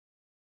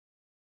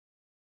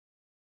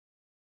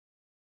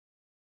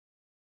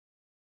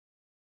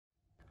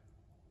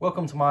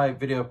Welcome to my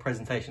video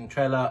presentation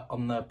trailer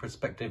on the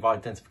prospective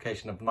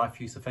identification of knife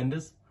use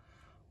offenders.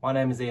 My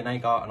name is Iain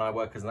Agar and I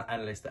work as an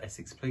analyst at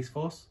Essex Police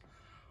Force.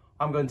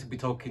 I'm going to be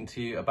talking to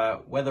you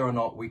about whether or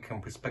not we can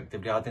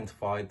prospectively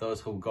identify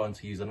those who will go on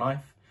to use a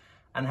knife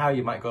and how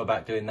you might go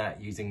about doing that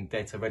using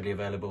data readily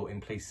available in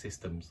police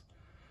systems.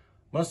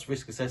 Most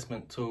risk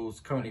assessment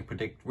tools currently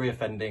predict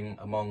re-offending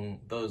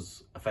among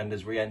those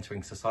offenders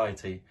re-entering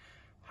society.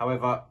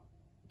 However,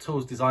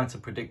 tools designed to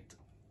predict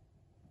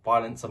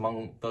violence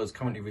among those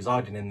currently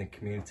residing in the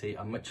community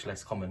are much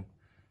less common.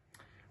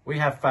 We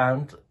have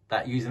found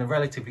that using a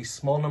relatively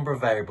small number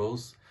of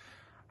variables,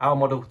 our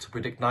model to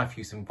predict knife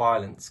use and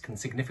violence can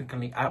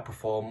significantly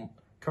outperform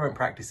current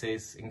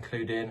practices,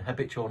 including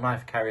habitual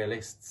knife carrier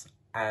lists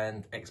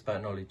and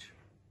expert knowledge.